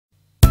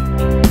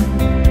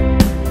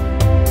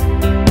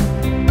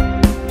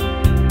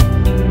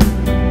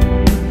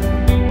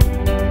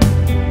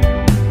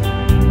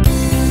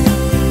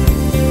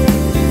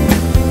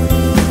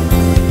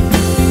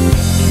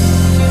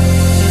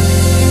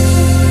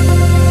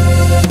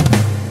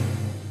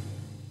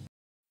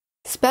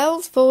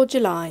for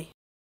July.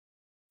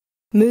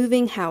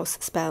 Moving house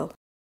spell.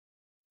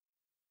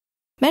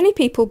 Many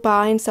people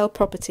buy and sell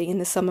property in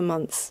the summer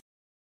months.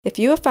 If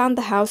you have found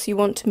the house you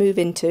want to move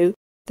into,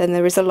 then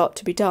there is a lot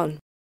to be done.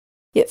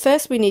 Yet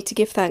first we need to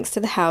give thanks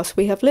to the house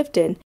we have lived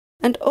in,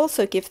 and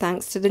also give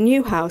thanks to the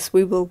new house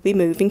we will be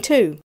moving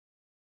to.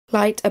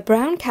 Light a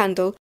brown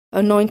candle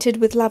anointed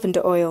with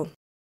lavender oil,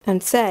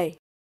 and say,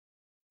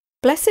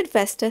 "Blessed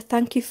Vesta,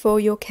 thank you for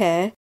your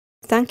care.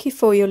 Thank you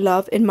for your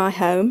love in my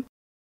home.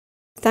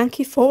 Thank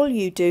you for all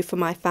you do for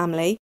my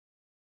family.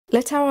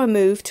 Let our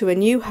move to a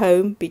new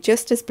home be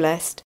just as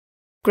blessed.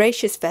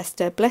 Gracious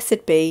Vesta,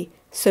 blessed be,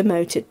 so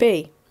mote it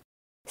be."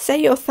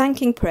 Say your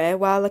thanking prayer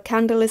while the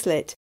candle is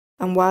lit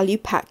and while you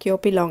pack your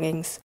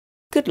belongings.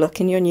 Good luck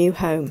in your new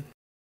home.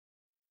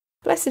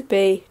 Blessed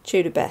be,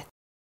 Tudor Beth.